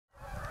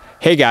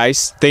Hey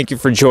guys, thank you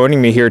for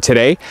joining me here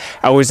today.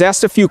 I was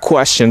asked a few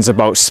questions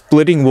about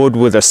splitting wood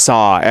with a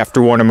saw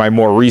after one of my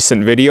more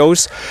recent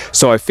videos,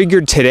 so I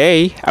figured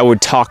today I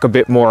would talk a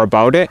bit more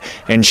about it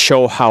and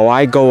show how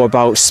I go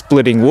about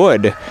splitting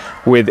wood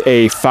with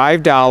a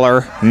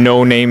 $5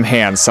 no-name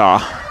handsaw.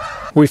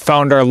 We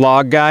found our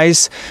log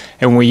guys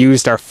and we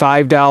used our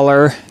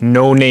 $5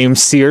 no-name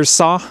Sears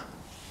saw.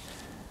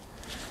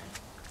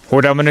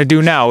 What I'm going to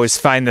do now is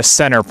find the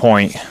center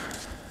point.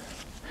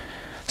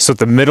 So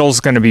the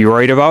middle's going to be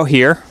right about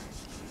here.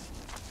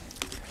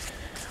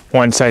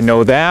 Once I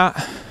know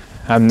that,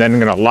 I'm then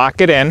going to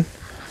lock it in.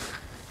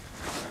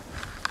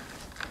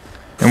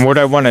 And what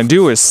I want to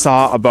do is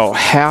saw about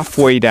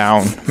halfway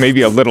down,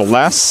 maybe a little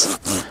less.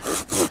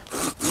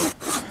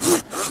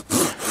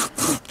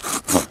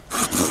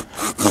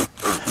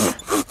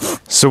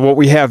 So what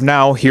we have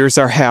now, here's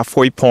our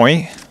halfway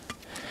point,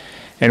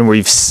 and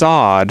we've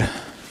sawed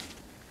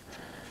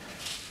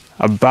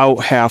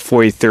about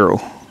halfway through.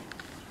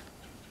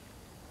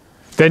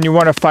 Then you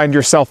want to find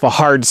yourself a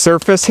hard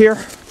surface here,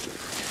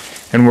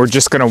 and we're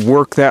just going to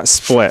work that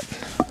split.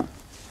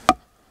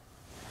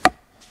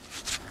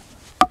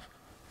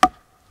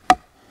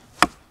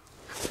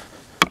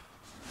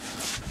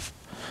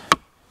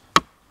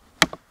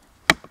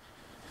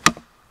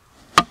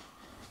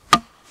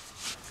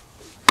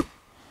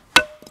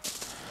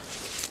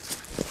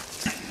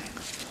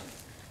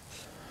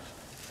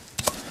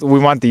 We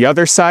want the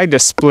other side to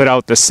split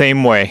out the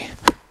same way.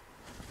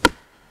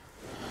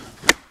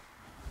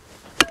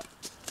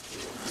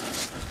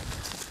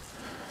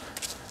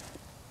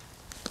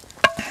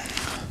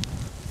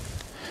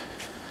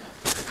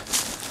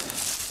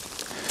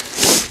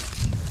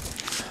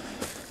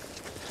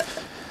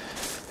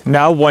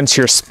 Now once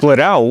you're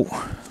split out,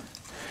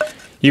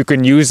 you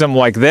can use them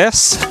like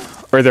this,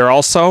 or they're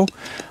also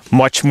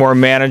much more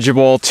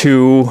manageable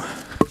to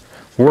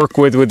work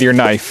with your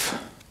knife.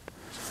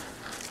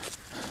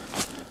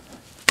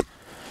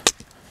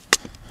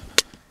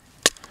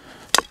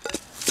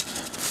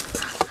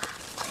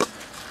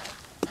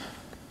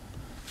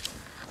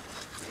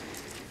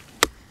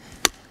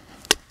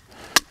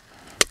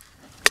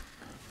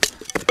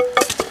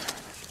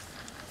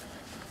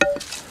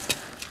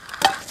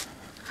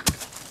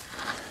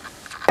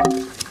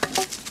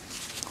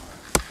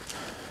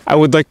 I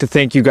would like to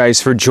thank you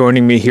guys for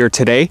joining me here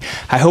today.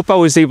 I hope I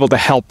was able to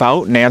help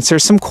out and answer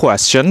some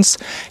questions.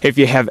 If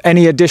you have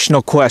any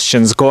additional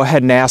questions, go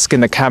ahead and ask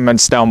in the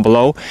comments down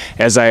below,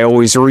 as I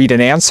always read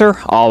and answer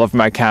all of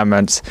my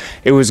comments.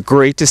 It was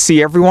great to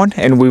see everyone,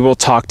 and we will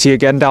talk to you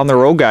again down the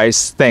road,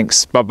 guys.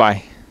 Thanks.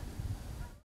 Bye-bye.